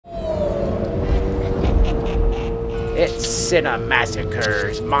It's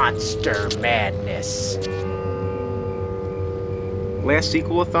Cinemassacre's Monster Madness. Last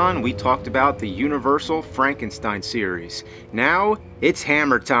Sequel-athon, we talked about the Universal Frankenstein series. Now, it's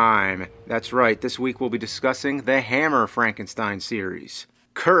Hammer time! That's right, this week we'll be discussing the Hammer Frankenstein series.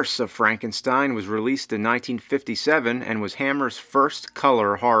 Curse of Frankenstein was released in 1957 and was Hammer's first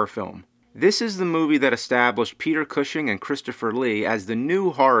color horror film. This is the movie that established Peter Cushing and Christopher Lee as the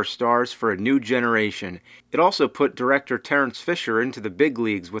new horror stars for a new generation. It also put director Terence Fisher into the big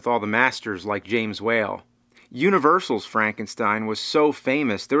leagues with all the masters like James Whale. Universal's Frankenstein was so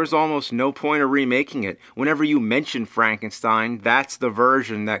famous, there was almost no point of remaking it. Whenever you mention Frankenstein, that's the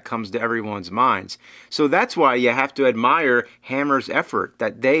version that comes to everyone's minds. So that's why you have to admire Hammer's effort,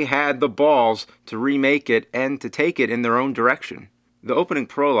 that they had the balls to remake it and to take it in their own direction. The opening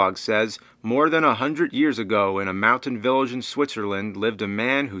prologue says, "More than 100 years ago, in a mountain village in Switzerland, lived a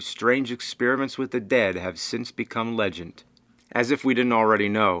man whose strange experiments with the dead have since become legend." As if we didn't already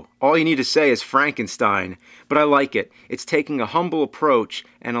know. All you need to say is Frankenstein. But I like it. It's taking a humble approach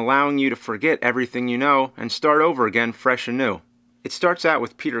and allowing you to forget everything you know and start over again fresh and new. It starts out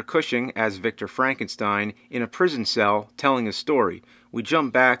with Peter Cushing as Victor Frankenstein in a prison cell telling his story. We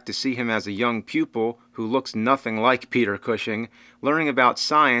jump back to see him as a young pupil who looks nothing like Peter Cushing, learning about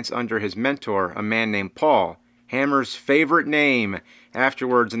science under his mentor, a man named Paul. Hammer's favorite name.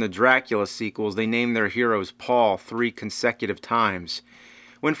 Afterwards, in the Dracula sequels, they name their heroes Paul 3 consecutive times.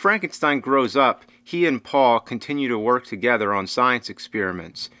 When Frankenstein grows up, he and Paul continue to work together on science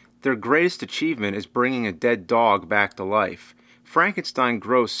experiments. Their greatest achievement is bringing a dead dog back to life. Frankenstein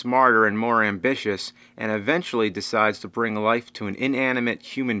grows smarter and more ambitious, and eventually decides to bring life to an inanimate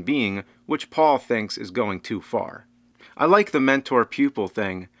human being, which Paul thinks is going too far. I like the mentor-pupil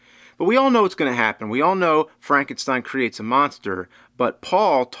thing. But we all know what's going to happen. We all know Frankenstein creates a monster, but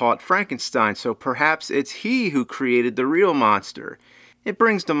Paul taught Frankenstein, so perhaps it's he who created the real monster. It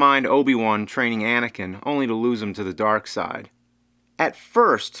brings to mind Obi-Wan training Anakin, only to lose him to the dark side. At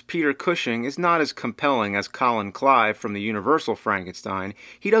first, Peter Cushing is not as compelling as Colin Clive from the Universal Frankenstein.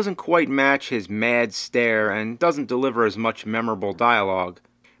 He doesn't quite match his mad stare and doesn't deliver as much memorable dialogue.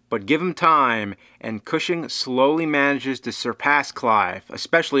 But give him time, and Cushing slowly manages to surpass Clive,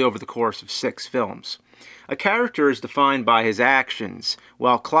 especially over the course of 6 films. A character is defined by his actions,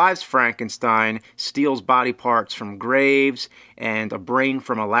 while Clive's Frankenstein steals body parts from graves and a brain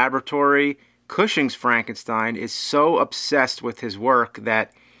from a laboratory. Cushing's Frankenstein is so obsessed with his work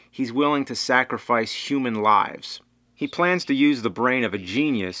that he's willing to sacrifice human lives. He plans to use the brain of a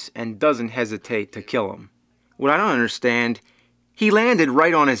genius and doesn't hesitate to kill him. What I don't understand, he landed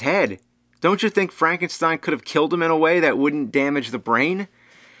right on his head. Don't you think Frankenstein could have killed him in a way that wouldn't damage the brain?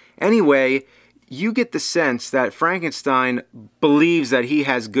 Anyway, you get the sense that Frankenstein believes that he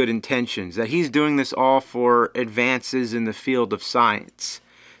has good intentions, that he's doing this all for advances in the field of science.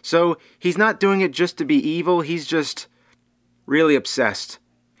 So he's not doing it just to be evil, he's just really obsessed.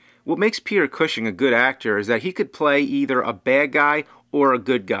 What makes Peter Cushing a good actor is that he could play either a bad guy or a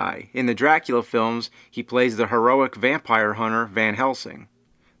good guy. In the Dracula films, he plays the heroic vampire hunter Van Helsing.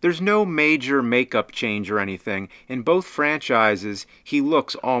 There's no major makeup change or anything. In both franchises, he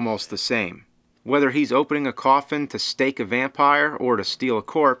looks almost the same. Whether he's opening a coffin to stake a vampire or to steal a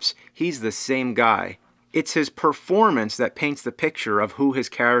corpse, he's the same guy. It's his performance that paints the picture of who his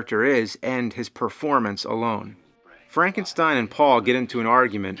character is, and his performance alone. Frankenstein and Paul get into an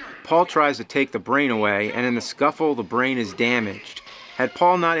argument. Paul tries to take the brain away, and in the scuffle, the brain is damaged. Had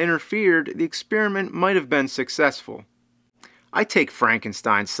Paul not interfered, the experiment might have been successful. I take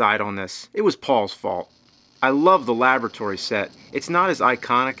Frankenstein's side on this. It was Paul's fault. I love the laboratory set. It's not as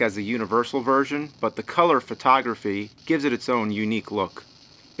iconic as the Universal version, but the color photography gives it its own unique look.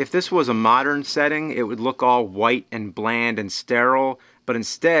 If this was a modern setting, it would look all white and bland and sterile, but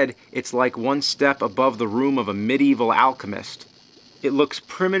instead, it's like one step above the room of a medieval alchemist. It looks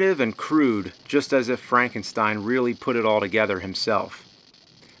primitive and crude, just as if Frankenstein really put it all together himself.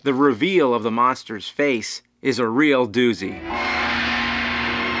 The reveal of the monster's face is a real doozy.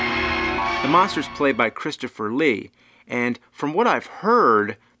 The monster's played by Christopher Lee, and from what I've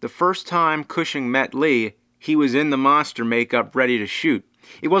heard, the first time Cushing met Lee, he was in the monster makeup ready to shoot.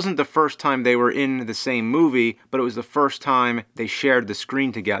 It wasn't the first time they were in the same movie, but it was the first time they shared the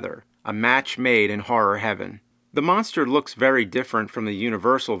screen together. A match made in horror heaven. The monster looks very different from the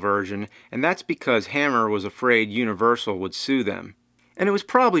Universal version, and that's because Hammer was afraid Universal would sue them. And it was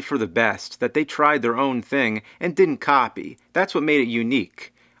probably for the best that they tried their own thing and didn't copy. That's what made it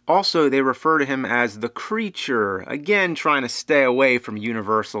unique. Also, they refer to him as the Creature, again trying to stay away from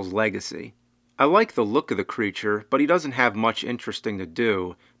Universal's legacy. I like the look of the creature, but he doesn't have much interesting to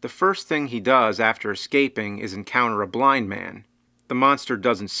do. The first thing he does after escaping is encounter a blind man. The monster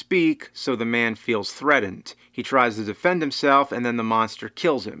doesn't speak, so the man feels threatened. He tries to defend himself, and then the monster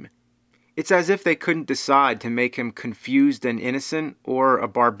kills him. It's as if they couldn't decide to make him confused and innocent or a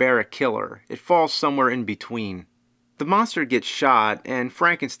barbaric killer. It falls somewhere in between. The monster gets shot, and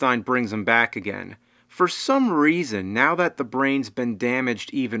Frankenstein brings him back again. For some reason, now that the brain's been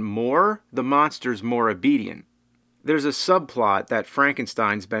damaged even more, the monster's more obedient. There's a subplot that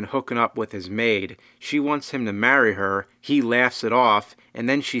Frankenstein's been hooking up with his maid. She wants him to marry her, he laughs it off, and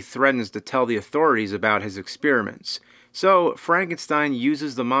then she threatens to tell the authorities about his experiments. So, Frankenstein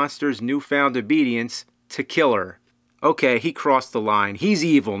uses the monster's newfound obedience to kill her. Okay, he crossed the line. He's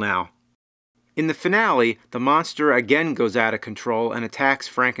evil now. In the finale, the monster again goes out of control and attacks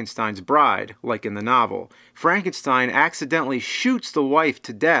Frankenstein's bride, like in the novel. Frankenstein accidentally shoots the wife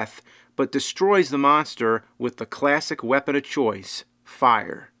to death, but destroys the monster with the classic weapon of choice,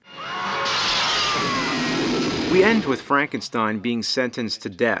 fire. We end with Frankenstein being sentenced to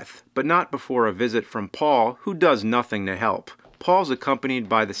death, but not before a visit from Paul, who does nothing to help. Paul's accompanied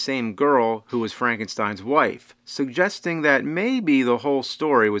by the same girl who was Frankenstein's wife, suggesting that maybe the whole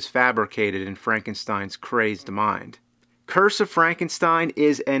story was fabricated in Frankenstein's crazed mind. Curse of Frankenstein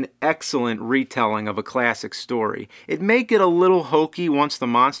is an excellent retelling of a classic story. It may get a little hokey once the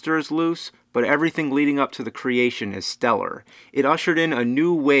monster is loose, but everything leading up to the creation is stellar. It ushered in a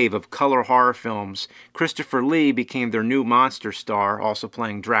new wave of color horror films. Christopher Lee became their new monster star, also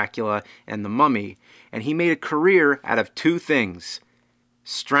playing Dracula and the Mummy, and he made a career out of two things: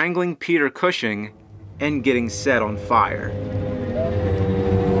 strangling Peter Cushing and getting set on fire.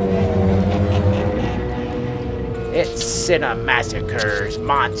 It's Cinemassacre's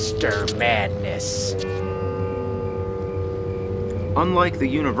Monster Madness. Unlike the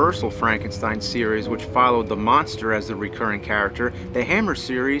Universal Frankenstein series, which followed the monster as the recurring character, the Hammer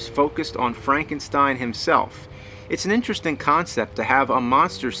series focused on Frankenstein himself. It's an interesting concept to have a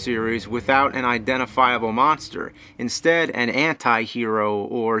monster series without an identifiable monster, instead an anti-hero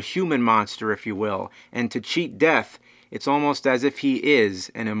or human monster, if you will, and to cheat death, it's almost as if he is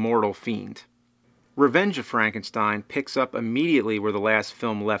an immortal fiend. Revenge of Frankenstein picks up immediately where the last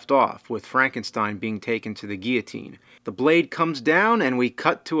film left off, with Frankenstein being taken to the guillotine. The blade comes down and we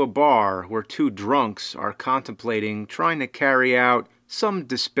cut to a bar where two drunks are contemplating trying to carry out some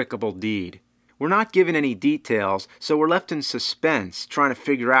despicable deed. We're not given any details, so we're left in suspense, trying to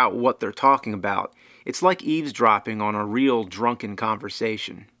figure out what they're talking about. It's like eavesdropping on a real drunken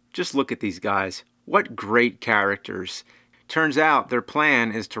conversation. Just look at these guys. What great characters. Turns out their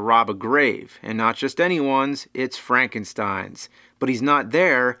plan is to rob a grave, and not just anyone's, it's Frankenstein's. But he's not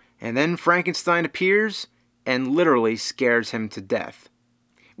there, and then Frankenstein appears and literally scares him to death.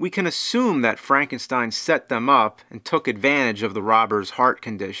 We can assume that Frankenstein set them up and took advantage of the robber's heart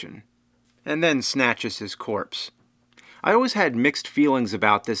condition, and then snatches his corpse. I always had mixed feelings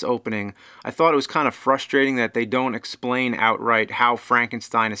about this opening. I thought it was kind of frustrating that they don't explain outright how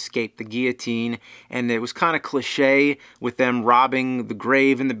Frankenstein escaped the guillotine, and it was kind of cliche with them robbing the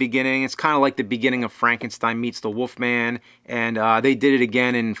grave in the beginning. It's kind of like the beginning of Frankenstein meets the Wolfman, and they did it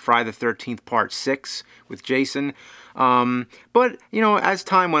again in Friday the 13th Part 6 with Jason. But, you know, as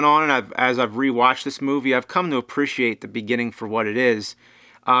time went on and as I've rewatched this movie, I've come to appreciate the beginning for what it is.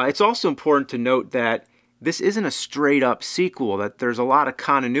 It's also important to note that this isn't a straight-up sequel, that there's a lot of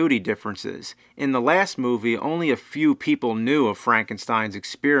continuity differences. In the last movie, only a few people knew of Frankenstein's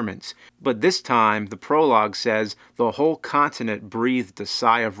experiments, but this time, the prologue says the whole continent breathed a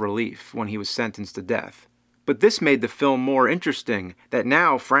sigh of relief when he was sentenced to death. But this made the film more interesting, that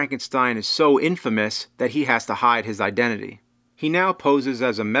now Frankenstein is so infamous that he has to hide his identity. He now poses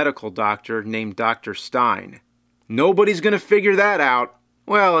as a medical doctor named Dr. Stein. Nobody's gonna figure that out.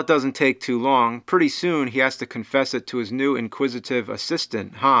 Well, it doesn't take too long. Pretty soon, he has to confess it to his new inquisitive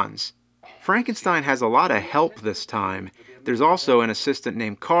assistant, Hans. Frankenstein has a lot of help this time. There's also an assistant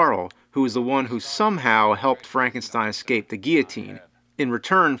named Carl, who is the one who somehow helped Frankenstein escape the guillotine, in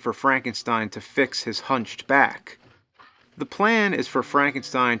return for Frankenstein to fix his hunched back. The plan is for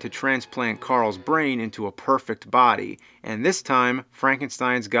Frankenstein to transplant Carl's brain into a perfect body, and this time,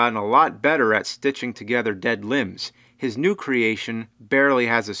 Frankenstein's gotten a lot better at stitching together dead limbs. His new creation barely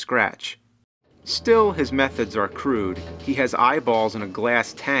has a scratch. Still, his methods are crude. He has eyeballs in a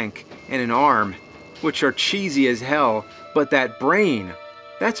glass tank and an arm, which are cheesy as hell, but that brain,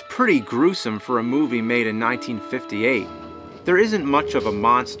 that's pretty gruesome for a movie made in 1958. There isn't much of a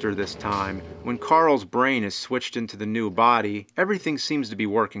monster this time. When Carl's brain is switched into the new body, everything seems to be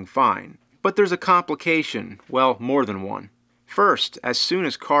working fine. But there's a complication, well, more than one. First, as soon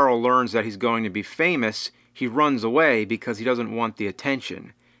as Carl learns that he's going to be famous, he runs away because he doesn't want the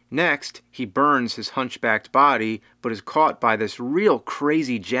attention. Next, he burns his hunchbacked body, but is caught by this real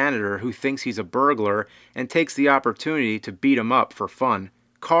crazy janitor who thinks he's a burglar and takes the opportunity to beat him up for fun.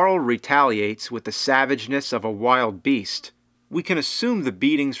 Carl retaliates with the savageness of a wild beast. We can assume the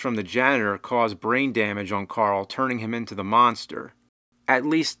beatings from the janitor cause brain damage on Carl, turning him into the monster. At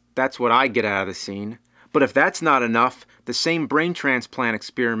least, that's what I get out of the scene. But if that's not enough, the same brain transplant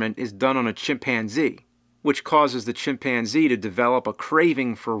experiment is done on a chimpanzee, which causes the chimpanzee to develop a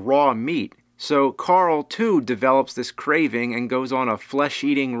craving for raw meat. So Carl, too, develops this craving and goes on a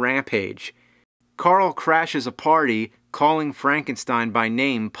flesh-eating rampage. Carl crashes a party, calling Frankenstein by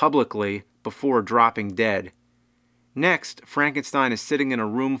name publicly before dropping dead. Next, Frankenstein is sitting in a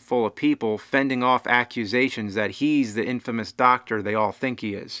room full of people fending off accusations that he's the infamous doctor they all think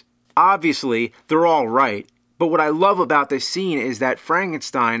he is. Obviously, they're all right, but what I love about this scene is that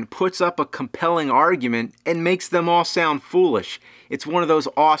Frankenstein puts up a compelling argument and makes them all sound foolish. It's one of those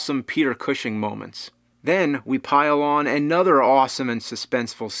awesome Peter Cushing moments. Then we pile on another awesome and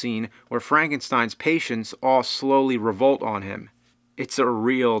suspenseful scene where Frankenstein's patients all slowly revolt on him. It's a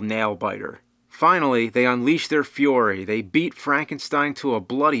real nail-biter. Finally, they unleash their fury. They beat Frankenstein to a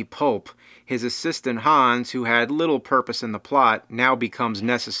bloody pulp. His assistant Hans, who had little purpose in the plot, now becomes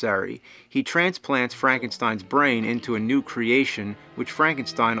necessary. He transplants Frankenstein's brain into a new creation, which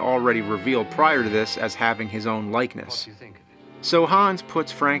Frankenstein already revealed prior to this as having his own likeness. So Hans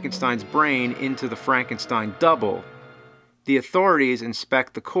puts Frankenstein's brain into the Frankenstein double. The authorities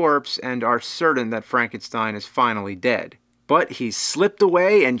inspect the corpse and are certain that Frankenstein is finally dead. But he's slipped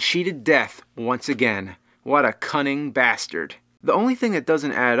away and cheated death once again. What a cunning bastard. The only thing that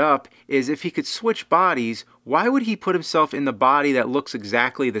doesn't add up is if he could switch bodies, why would he put himself in the body that looks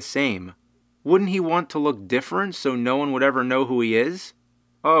exactly the same? Wouldn't he want to look different so no one would ever know who he is?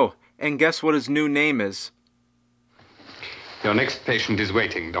 Oh, and guess what his new name is? Your next patient is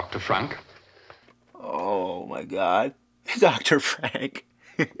waiting, Dr. Frank. Oh my God. Dr. Frank.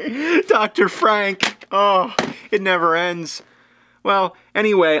 Dr. Frank. Oh, it never ends. Well,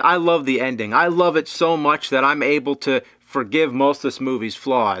 anyway, I love the ending. I love it so much that I'm able to forgive most of this movie's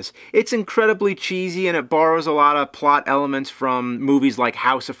flaws. It's incredibly cheesy and it borrows a lot of plot elements from movies like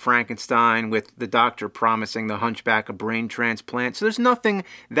House of Frankenstein with the doctor promising the hunchback a brain transplant. So there's nothing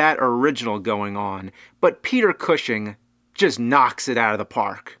that original going on. But Peter Cushing just knocks it out of the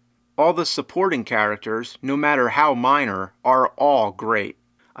park. All the supporting characters, no matter how minor, are all great.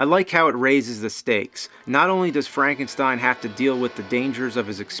 I like how it raises the stakes. Not only does Frankenstein have to deal with the dangers of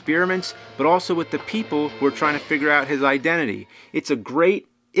his experiments, but also with the people who are trying to figure out his identity. It's a great,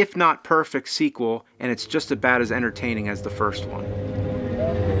 if not perfect, sequel, and it's just about as entertaining as the first one.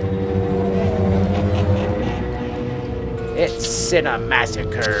 It's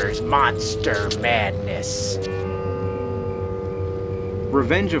Cinemassacre's Monster Madness.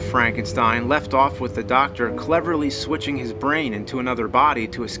 Revenge of Frankenstein left off with the doctor cleverly switching his brain into another body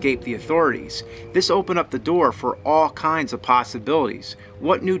to escape the authorities. This opened up the door for all kinds of possibilities.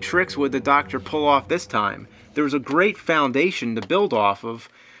 What new tricks would the doctor pull off this time? There was a great foundation to build off of,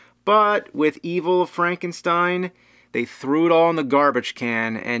 but with Evil of Frankenstein, they threw it all in the garbage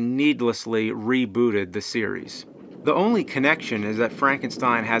can and needlessly rebooted the series. The only connection is that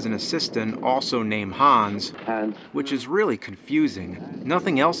Frankenstein has an assistant also named Hans, which is really confusing.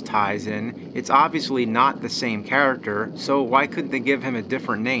 Nothing else ties in. It's obviously not the same character, so why couldn't they give him a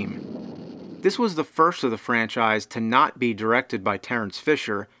different name? This was the first of the franchise to not be directed by Terence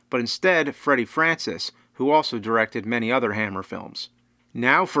Fisher, but instead Freddie Francis, who also directed many other Hammer films.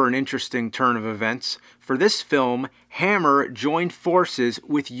 Now for an interesting turn of events. For this film, Hammer joined forces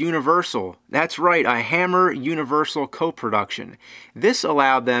with Universal. That's right, a Hammer-Universal co-production. This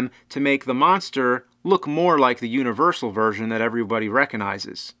allowed them to make the monster look more like the Universal version that everybody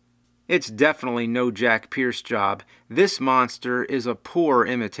recognizes. It's definitely no Jack Pierce job. This monster is a poor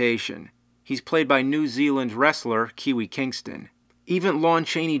imitation. He's played by New Zealand wrestler Kiwi Kingston. Even Lon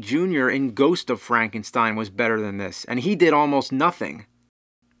Chaney Jr. in Ghost of Frankenstein was better than this, and he did almost nothing.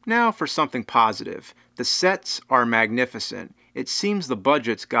 Now for something positive. The sets are magnificent. It seems the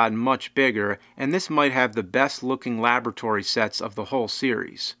budget's gotten much bigger, and this might have the best looking laboratory sets of the whole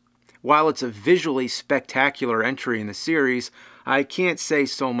series. While it's a visually spectacular entry in the series, I can't say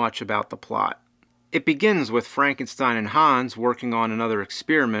so much about the plot. It begins with Frankenstein and Hans working on another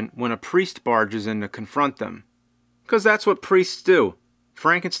experiment when a priest barges in to confront them. 'Cause that's what priests do.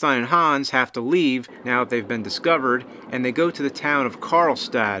 Frankenstein and Hans have to leave now that they've been discovered, and they go to the town of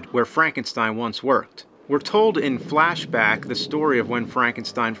Karlstad, where Frankenstein once worked. We're told in flashback the story of when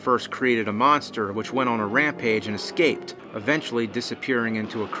Frankenstein first created a monster which went on a rampage and escaped, eventually disappearing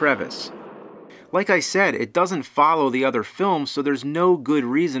into a crevice. Like I said, it doesn't follow the other films, so there's no good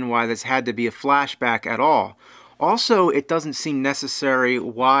reason why this had to be a flashback at all. Also, it doesn't seem necessary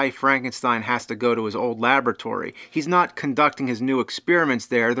why Frankenstein has to go to his old laboratory. He's not conducting his new experiments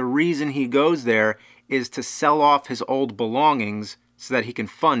there. The reason he goes there is to sell off his old belongings so that he can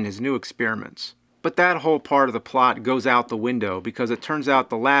fund his new experiments. But that whole part of the plot goes out the window because it turns out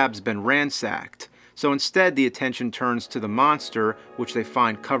the lab's been ransacked. So instead the attention turns to the monster, which they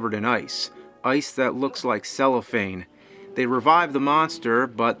find covered in ice. Ice that looks like cellophane. They revive the monster,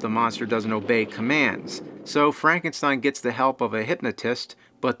 but the monster doesn't obey commands. So Frankenstein gets the help of a hypnotist,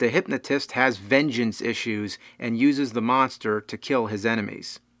 but the hypnotist has vengeance issues and uses the monster to kill his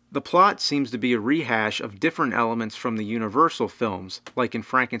enemies. The plot seems to be a rehash of different elements from the Universal films, like in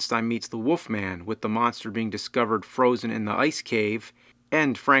Frankenstein Meets the Wolfman, with the monster being discovered frozen in the ice cave,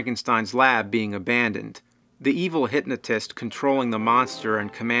 and Frankenstein's lab being abandoned. The evil hypnotist controlling the monster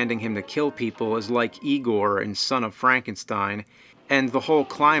and commanding him to kill people is like Igor in Son of Frankenstein, and the whole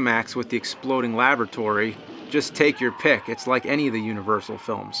climax with the exploding laboratory, just take your pick, it's like any of the Universal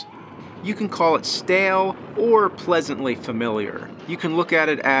films. You can call it stale or pleasantly familiar. You can look at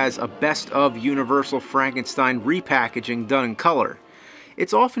it as a best of Universal Frankenstein repackaging done in color.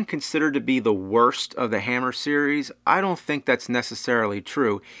 It's often considered to be the worst of the Hammer series. I don't think that's necessarily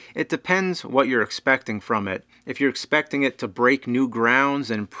true. It depends what you're expecting from it. If you're expecting it to break new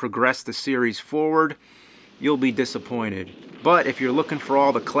grounds and progress the series forward, you'll be disappointed. But if you're looking for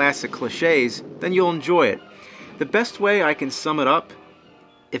all the classic cliches, then you'll enjoy it. The best way I can sum it up,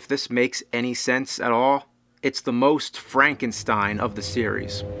 if this makes any sense at all, it's the most Frankenstein of the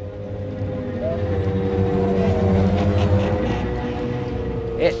series.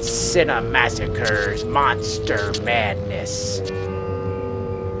 It's Cinemassacre's Monster Madness.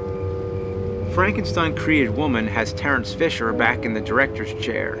 Frankenstein Created Woman has Terence Fisher back in the director's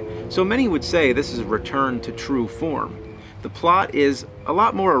chair, so many would say this is a return to true form. The plot is a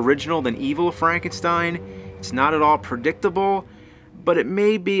lot more original than Evil Frankenstein. It's not at all predictable, but it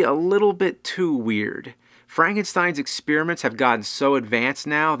may be a little bit too weird. Frankenstein's experiments have gotten so advanced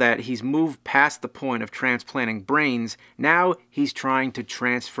now that he's moved past the point of transplanting brains. Now he's trying to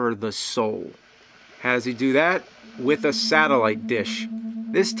transfer the soul. How does he do that? With a satellite dish.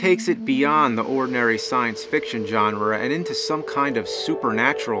 This takes it beyond the ordinary science fiction genre and into some kind of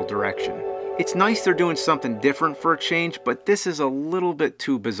supernatural direction. It's nice they're doing something different for a change, but this is a little bit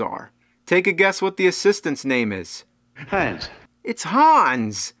too bizarre. Take a guess what the assistant's name is. Hans. It's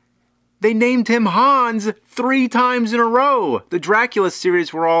Hans! They named him Hans 3 times in a row! The Dracula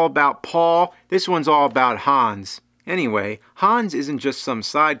series were all about Paul, this one's all about Hans. Anyway, Hans isn't just some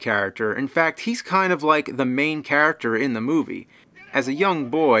side character. In fact, he's kind of like the main character in the movie. As a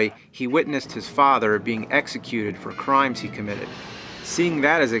young boy, he witnessed his father being executed for crimes he committed. Seeing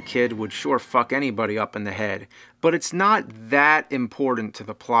that as a kid would sure fuck anybody up in the head, but it's not that important to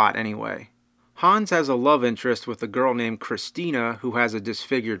the plot anyway. Hans has a love interest with a girl named Christina who has a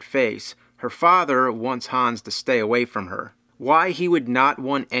disfigured face. Her father wants Hans to stay away from her. Why he would not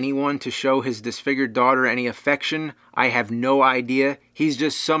want anyone to show his disfigured daughter any affection, I have no idea. He's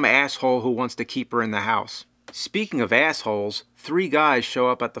just some asshole who wants to keep her in the house. Speaking of assholes, 3 guys show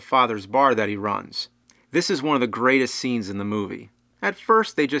up at the father's bar that he runs. This is one of the greatest scenes in the movie. At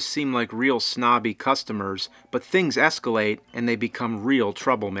first they just seem like real snobby customers, but things escalate and they become real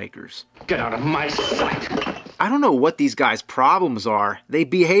troublemakers. Get out of my sight! I don't know what these guys' problems are. They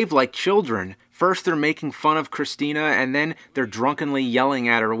behave like children. First they're making fun of Christina and then they're drunkenly yelling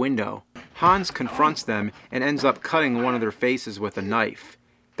at her window. Hans confronts them and ends up cutting one of their faces with a knife.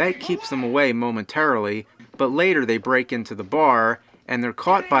 That keeps them away momentarily, but later they break into the bar and they're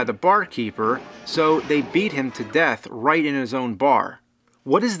caught by the barkeeper, so they beat him to death right in his own bar.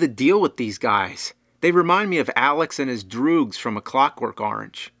 What is the deal with these guys? They remind me of Alex and his droogs from A Clockwork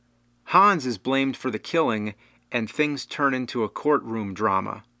Orange. Hans is blamed for the killing, and things turn into a courtroom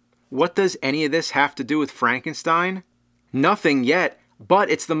drama. What does any of this have to do with Frankenstein? Nothing yet, but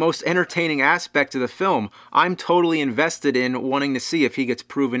it's the most entertaining aspect of the film. I'm totally invested in wanting to see if he gets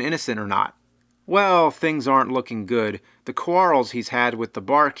proven innocent or not. Well, things aren't looking good. The quarrels he's had with the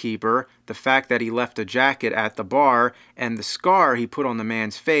barkeeper, the fact that he left a jacket at the bar, and the scar he put on the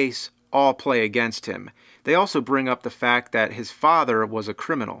man's face all play against him. They also bring up the fact that his father was a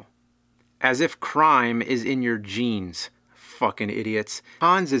criminal. As if crime is in your genes. Fucking idiots.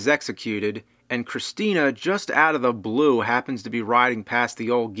 Hans is executed, and Christina, just out of the blue, happens to be riding past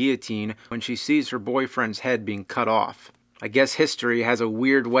the old guillotine when she sees her boyfriend's head being cut off. I guess history has a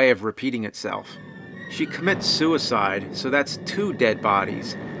weird way of repeating itself. She commits suicide, so that's 2 dead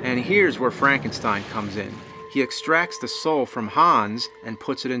bodies. And here's where Frankenstein comes in. He extracts the soul from Hans and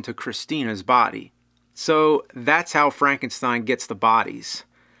puts it into Christina's body. So that's how Frankenstein gets the bodies.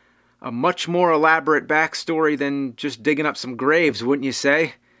 A much more elaborate backstory than just digging up some graves, wouldn't you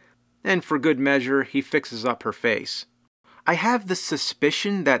say? And for good measure, he fixes up her face. I have the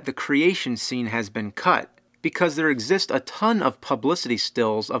suspicion that the creation scene has been cut, because there exist a ton of publicity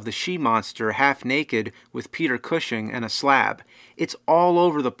stills of the she-monster half naked with Peter Cushing and a slab. It's all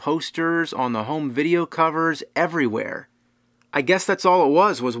over the posters, on the home video covers, everywhere. I guess that's all it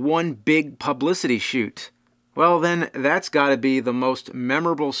was one big publicity shoot. Well then, that's gotta be the most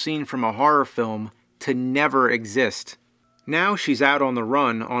memorable scene from a horror film to never exist. Now she's out on the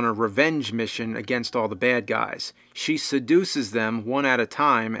run on a revenge mission against all the bad guys. She seduces them one at a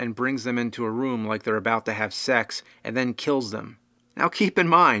time and brings them into a room like they're about to have sex and then kills them. Now keep in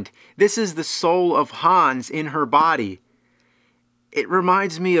mind, this is the soul of Hans in her body. It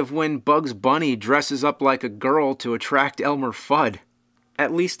reminds me of when Bugs Bunny dresses up like a girl to attract Elmer Fudd.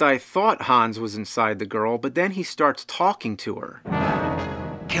 At least I thought Hans was inside the girl, but then he starts talking to her.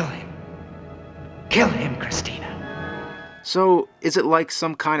 Kill him. Kill him, Christina. So, is it like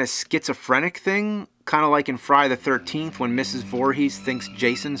some kind of schizophrenic thing? Kind of like in Friday the 13th when Mrs. Voorhees thinks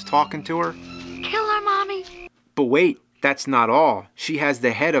Jason's talking to her? Kill her, Mommy. But wait, that's not all. She has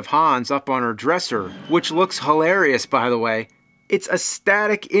the head of Hans up on her dresser, which looks hilarious, by the way. It's a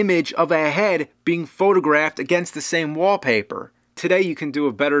static image of a head being photographed against the same wallpaper. Today you can do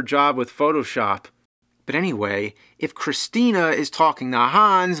a better job with Photoshop. But anyway, if Christina is talking to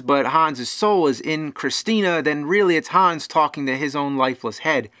Hans, but Hans' soul is in Christina, then really it's Hans talking to his own lifeless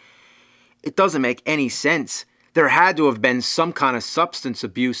head. It doesn't make any sense. There had to have been some kind of substance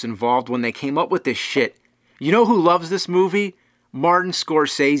abuse involved when they came up with this shit. You know who loves this movie? Martin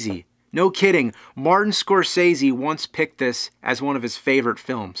Scorsese. No kidding, Martin Scorsese once picked this as one of his favorite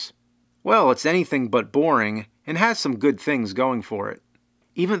films. Well, it's anything but boring, and has some good things going for it.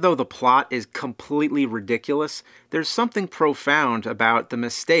 Even though the plot is completely ridiculous, there's something profound about the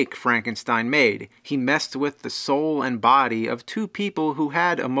mistake Frankenstein made. He messed with the soul and body of 2 people who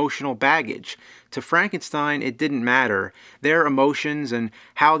had emotional baggage. To Frankenstein, it didn't matter. Their emotions and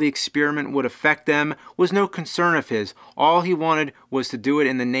how the experiment would affect them was no concern of his. All he wanted was to do it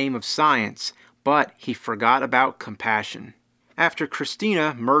in the name of science. But he forgot about compassion. After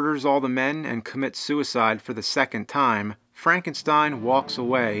Christina murders all the men and commits suicide for the 2nd time, Frankenstein walks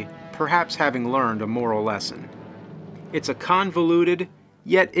away, perhaps having learned a moral lesson. It's a convoluted,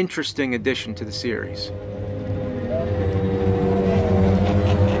 yet interesting addition to the series.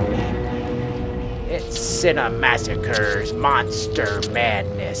 It's Cinemassacre's Monster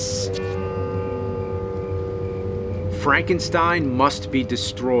Madness. Frankenstein must be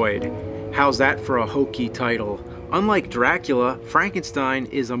destroyed. How's that for a hokey title? Unlike Dracula, Frankenstein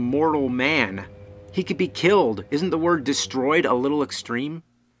is a mortal man. He could be killed. Isn't the word destroyed a little extreme?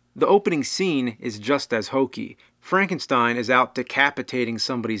 The opening scene is just as hokey. Frankenstein is out decapitating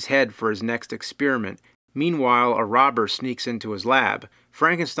somebody's head for his next experiment. Meanwhile, a robber sneaks into his lab.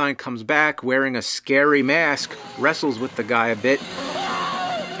 Frankenstein comes back wearing a scary mask, wrestles with the guy a bit,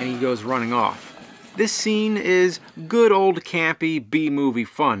 and he goes running off. This scene is good old campy B-movie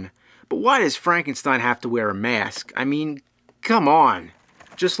fun. But why does Frankenstein have to wear a mask? I mean, come on.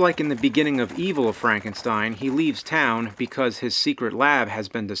 Just like in the beginning of Evil of Frankenstein, he leaves town because his secret lab has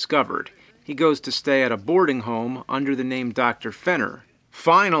been discovered. He goes to stay at a boarding home under the name Dr. Fenner.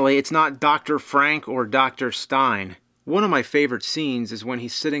 Finally, it's not Dr. Frank or Dr. Stein. One of my favorite scenes is when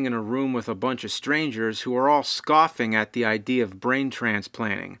he's sitting in a room with a bunch of strangers who are all scoffing at the idea of brain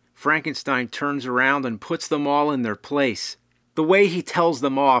transplanting. Frankenstein turns around and puts them all in their place. The way he tells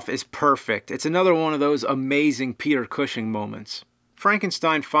them off is perfect. It's another one of those amazing Peter Cushing moments.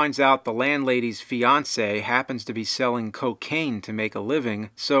 Frankenstein finds out the landlady's fiancé happens to be selling cocaine to make a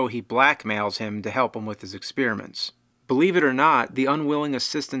living, so he blackmails him to help him with his experiments. Believe it or not, the unwilling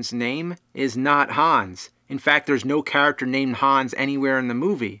assistant's name is not Hans. In fact, there's no character named Hans anywhere in the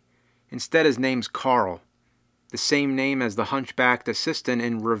movie. Instead, his name's Carl. The same name as the hunchbacked assistant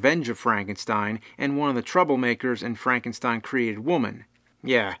in Revenge of Frankenstein and one of the troublemakers in Frankenstein Created Woman.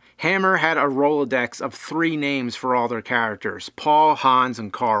 Yeah, Hammer had a Rolodex of 3 names for all their characters: Paul, Hans,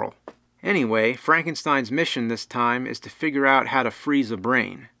 and Carl. Anyway, Frankenstein's mission this time is to figure out how to freeze a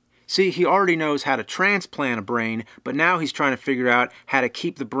brain. See, he already knows how to transplant a brain, but now he's trying to figure out how to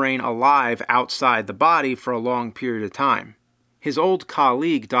keep the brain alive outside the body for a long period of time. His old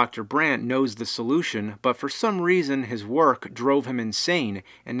colleague, Dr. Brandt, knows the solution, but for some reason his work drove him insane,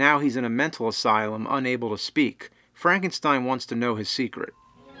 and now he's in a mental asylum unable to speak. Frankenstein wants to know his secret.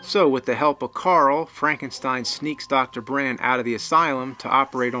 So, with the help of Carl, Frankenstein sneaks Dr. Brandt out of the asylum to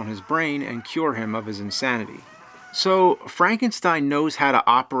operate on his brain and cure him of his insanity. So, Frankenstein knows how to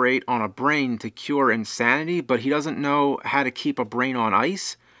operate on a brain to cure insanity, but he doesn't know how to keep a brain on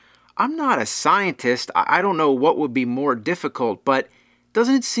ice? I'm not a scientist. I don't know what would be more difficult, but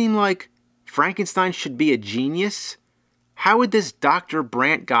doesn't it seem like Frankenstein should be a genius? How would this Dr.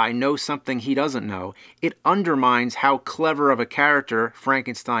 Brandt guy know something he doesn't know? It undermines how clever of a character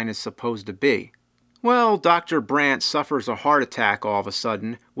Frankenstein is supposed to be. Well, Dr. Brandt suffers a heart attack all of a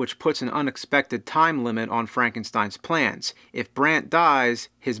sudden, which puts an unexpected time limit on Frankenstein's plans. If Brandt dies,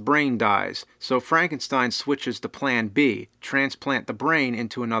 his brain dies, so Frankenstein switches to plan B, transplant the brain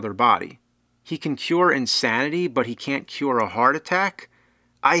into another body. He can cure insanity, but he can't cure a heart attack?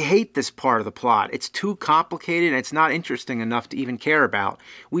 I hate this part of the plot. It's too complicated and it's not interesting enough to even care about.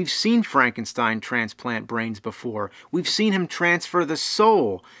 We've seen Frankenstein transplant brains before. We've seen him transfer the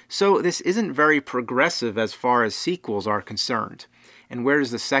soul. So this isn't very progressive as far as sequels are concerned. And where does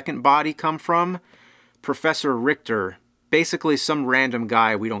the second body come from? Professor Richter. Basically some random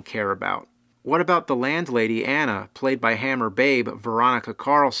guy we don't care about. What about the landlady Anna, played by Hammer babe Veronica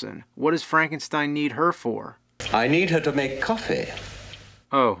Carlson? What does Frankenstein need her for? I need her to make coffee.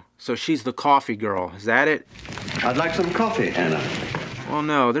 Oh, so she's the coffee girl, is that it? I'd like some coffee, Anna. Well,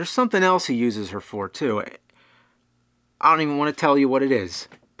 no, there's something else he uses her for, too. I don't even want to tell you what it is,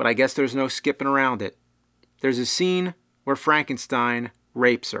 but I guess there's no skipping around it. There's a scene where Frankenstein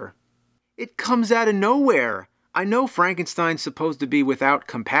rapes her. It comes out of nowhere. I know Frankenstein's supposed to be without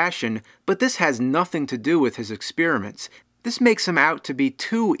compassion, but this has nothing to do with his experiments. This makes him out to be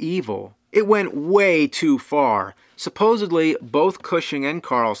too evil. It went way too far. Supposedly, both Cushing and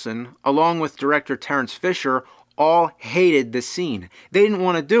Carlson, along with director Terence Fisher, all hated this scene. They didn't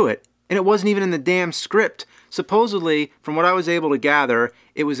want to do it, and it wasn't even in the damn script. Supposedly, from what I was able to gather,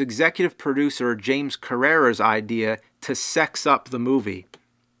 it was executive producer James Carrera's idea to sex up the movie.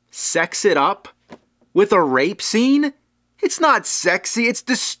 Sex it up? With a rape scene? It's not sexy, it's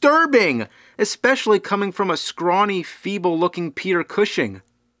disturbing! Especially coming from a scrawny, feeble-looking Peter Cushing.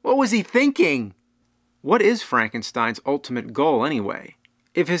 What was he thinking? What is Frankenstein's ultimate goal anyway?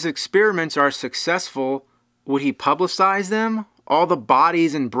 If his experiments are successful, would he publicize them? All the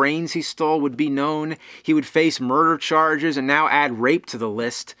bodies and brains he stole would be known. He would face murder charges and now add rape to the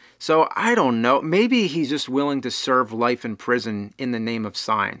list. So I don't know, maybe he's just willing to serve life in prison in the name of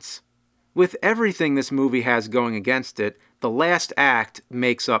science. With everything this movie has going against it, the last act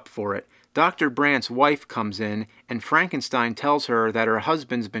makes up for it. Dr. Brandt's wife comes in, and Frankenstein tells her that her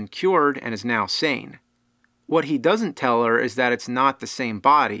husband's been cured and is now sane. What he doesn't tell her is that it's not the same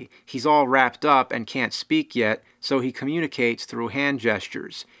body. He's all wrapped up and can't speak yet, so he communicates through hand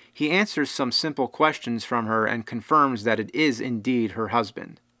gestures. He answers some simple questions from her and confirms that it is indeed her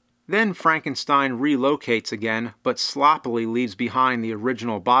husband. Then Frankenstein relocates again, but sloppily leaves behind the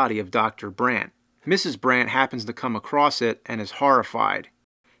original body of Dr. Brandt. Mrs. Brandt happens to come across it and is horrified.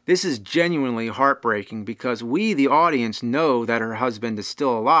 This is genuinely heartbreaking because we, the audience, know that her husband is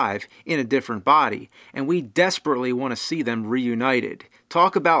still alive in a different body, and we desperately want to see them reunited.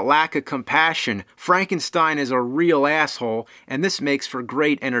 Talk about lack of compassion. Frankenstein is a real asshole, and this makes for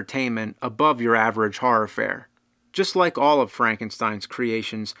great entertainment above your average horror fare. Just like all of Frankenstein's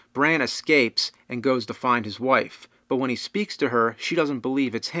creations, Brandt escapes and goes to find his wife, but when he speaks to her, she doesn't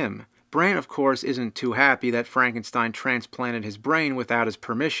believe it's him. Brandt, of course, isn't too happy that Frankenstein transplanted his brain without his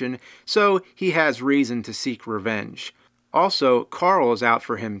permission, so he has reason to seek revenge. Also, Carl is out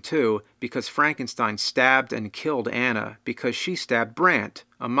for him too, because Frankenstein stabbed and killed Anna because she stabbed Brandt,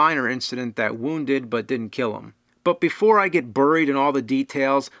 a minor incident that wounded but didn't kill him. But before I get buried in all the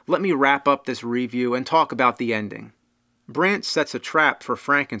details, let me wrap up this review and talk about the ending. Brandt sets a trap for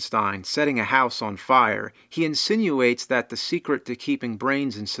Frankenstein, setting a house on fire. He insinuates that the secret to keeping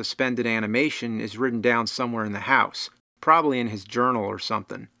brains in suspended animation is written down somewhere in the house, probably in his journal or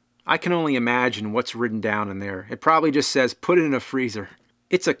something. I can only imagine what's written down in there. It probably just says, put it in a freezer.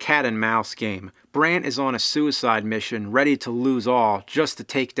 It's a cat and mouse game. Brandt is on a suicide mission, ready to lose all, just to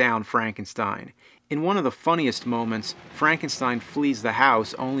take down Frankenstein. In one of the funniest moments, Frankenstein flees the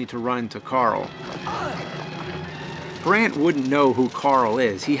house only to run into Carl. Brandt wouldn't know who Carl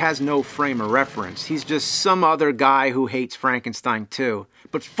is. He has no frame of reference. He's just some other guy who hates Frankenstein too.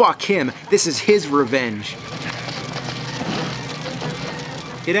 But fuck him, this is his revenge.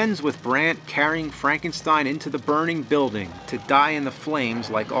 It ends with Brandt carrying Frankenstein into the burning building to die in the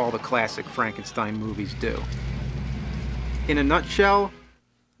flames like all the classic Frankenstein movies do. In a nutshell,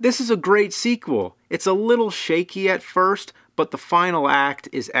 this is a great sequel. It's a little shaky at first, but the final act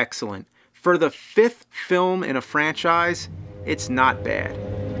is excellent. For the 5th film in a franchise, it's not bad.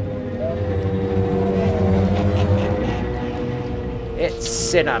 It's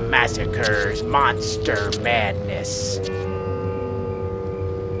Cinemassacre's Monster Madness.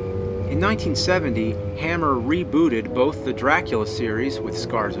 In 1970, Hammer rebooted both the Dracula series with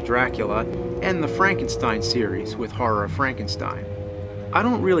Scars of Dracula and the Frankenstein series with Horror of Frankenstein. I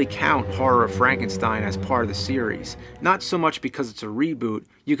don't really count Horror of Frankenstein as part of the series, not so much because it's a reboot.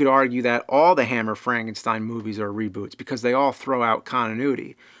 You could argue that all the Hammer Frankenstein movies are reboots because they all throw out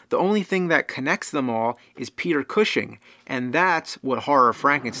continuity. The only thing that connects them all is Peter Cushing, and that's what Horror of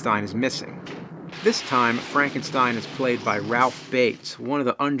Frankenstein is missing. This time, Frankenstein is played by Ralph Bates, one of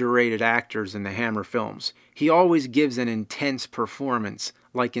the underrated actors in the Hammer films. He always gives an intense performance,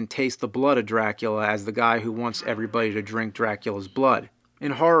 like in Taste the Blood of Dracula as the guy who wants everybody to drink Dracula's blood.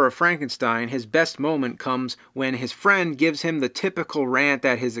 In Horror of Frankenstein, his best moment comes when his friend gives him the typical rant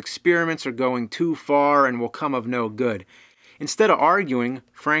that his experiments are going too far and will come of no good. Instead of arguing,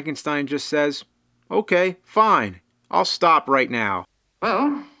 Frankenstein just says, "Okay, fine, I'll stop right now."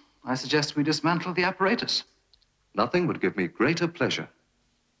 Well, I suggest we dismantle the apparatus. Nothing would give me greater pleasure.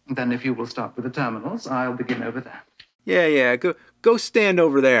 Then if you will start with the terminals, I'll begin over there. Yeah, go stand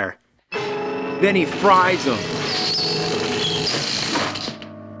over there. Then he fries them.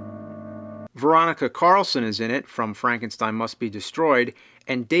 Veronica Carlson is in it from Frankenstein Must Be Destroyed,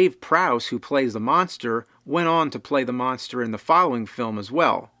 and Dave Prowse, who plays the monster, went on to play the monster in the following film as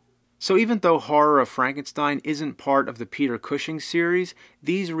well. So even though Horror of Frankenstein isn't part of the Peter Cushing series,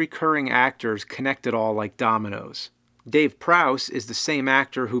 these recurring actors connect it all like dominoes. Dave Prowse is the same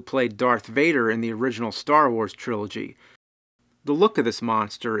actor who played Darth Vader in the original Star Wars trilogy. The look of this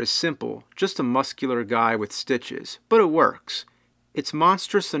monster is simple, just a muscular guy with stitches, but it works. It's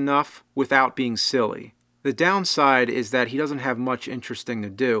monstrous enough without being silly. The downside is that he doesn't have much interesting to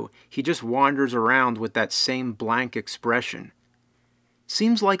do. He just wanders around with that same blank expression.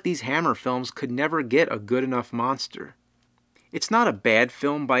 Seems like these Hammer films could never get a good enough monster. It's not a bad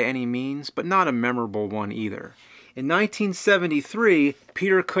film by any means, but not a memorable one either. In 1973,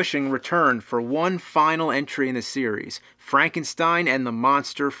 Peter Cushing returned for one final entry in the series, Frankenstein and the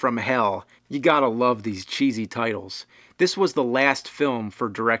Monster from Hell. You gotta love these cheesy titles. This was the last film for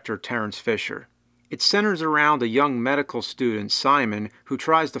director Terence Fisher. It centers around a young medical student, Simon, who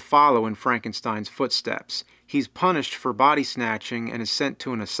tries to follow in Frankenstein's footsteps. He's punished for body snatching and is sent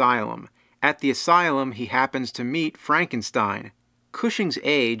to an asylum. At the asylum, he happens to meet Frankenstein. Cushing's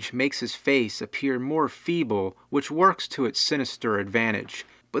age makes his face appear more feeble, which works to its sinister advantage.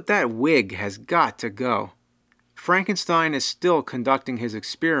 But that wig has got to go. Frankenstein is still conducting his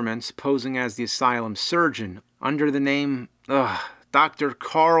experiments, posing as the asylum surgeon, under the name, Dr.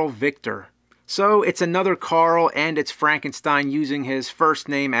 Carl Victor. So it's another Carl, and it's Frankenstein using his first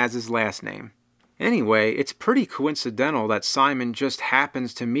name as his last name. Anyway, it's pretty coincidental that Simon just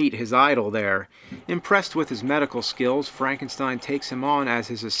happens to meet his idol there. Impressed with his medical skills, Frankenstein takes him on as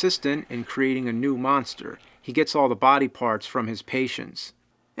his assistant in creating a new monster. He gets all the body parts from his patients.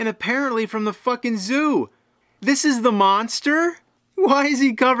 And apparently from the fucking zoo! This is the monster? Why is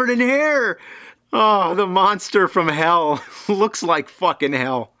he covered in hair? Oh, the monster from hell. Looks like fucking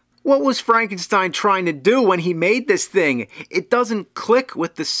hell. What was Frankenstein trying to do when he made this thing? It doesn't click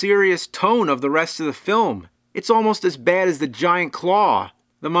with the serious tone of the rest of the film. It's almost as bad as the giant claw.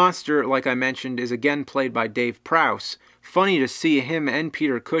 The monster, like I mentioned, is again played by Dave Prowse. Funny to see him and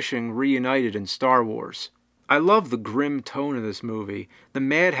Peter Cushing reunited in Star Wars. I love the grim tone of this movie. The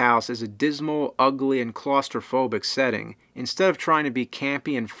madhouse is a dismal, ugly, and claustrophobic setting. Instead of trying to be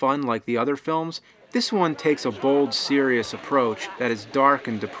campy and fun like the other films, this one takes a bold, serious approach that is dark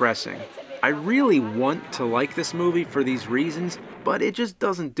and depressing. I really want to like this movie for these reasons, but it just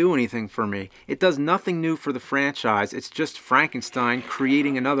doesn't do anything for me. It does nothing new for the franchise. It's just Frankenstein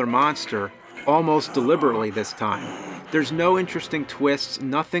creating another monster, almost deliberately this time. There's no interesting twists,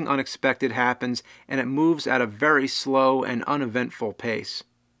 nothing unexpected happens, and it moves at a very slow and uneventful pace.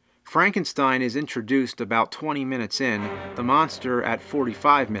 Frankenstein is introduced about 20 minutes in, the monster at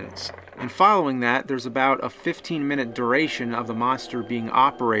 45 minutes. And following that, there's about a 15-minute duration of the monster being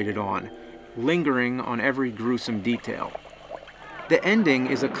operated on, lingering on every gruesome detail. The ending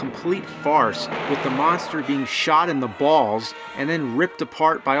is a complete farce, with the monster being shot in the balls and then ripped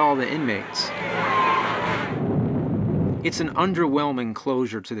apart by all the inmates. It's an underwhelming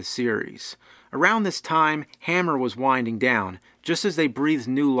closure to the series. Around this time, Hammer was winding down. Just as they breathed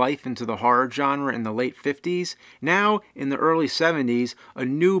new life into the horror genre in the late 50s, now, in the early 70s, a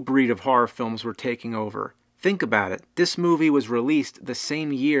new breed of horror films were taking over. Think about it, this movie was released the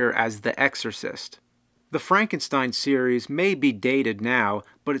same year as The Exorcist. The Frankenstein series may be dated now,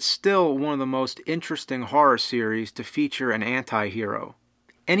 but it's still one of the most interesting horror series to feature an anti-hero.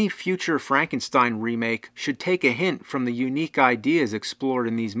 Any future Frankenstein remake should take a hint from the unique ideas explored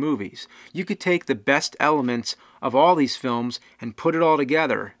in these movies. You could take the best elements of all these films and put it all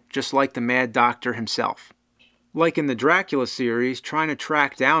together, just like the Mad Doctor himself. Like in the Dracula series, trying to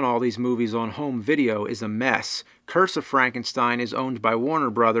track down all these movies on home video is a mess. Curse of Frankenstein is owned by Warner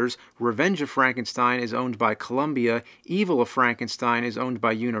Brothers, Revenge of Frankenstein is owned by Columbia, Evil of Frankenstein is owned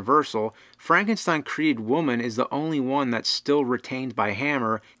by Universal, Frankenstein Created Woman is the only one that's still retained by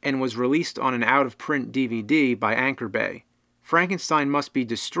Hammer and was released on an out-of-print DVD by Anchor Bay. Frankenstein Must Be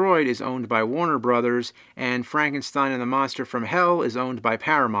Destroyed is owned by Warner Brothers, and Frankenstein and the Monster from Hell is owned by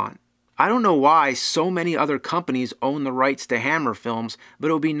Paramount. I don't know why so many other companies own the rights to Hammer films, but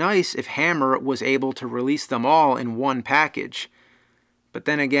it would be nice if Hammer was able to release them all in one package. But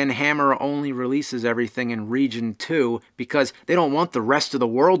then again, Hammer only releases everything in Region 2 because they don't want the rest of the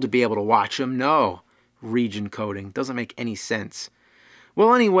world to be able to watch them. No, region coding doesn't make any sense.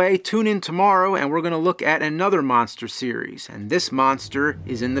 Well, anyway, tune in tomorrow and we're going to look at another monster series, and this monster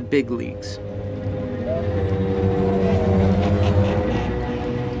is in the big leagues.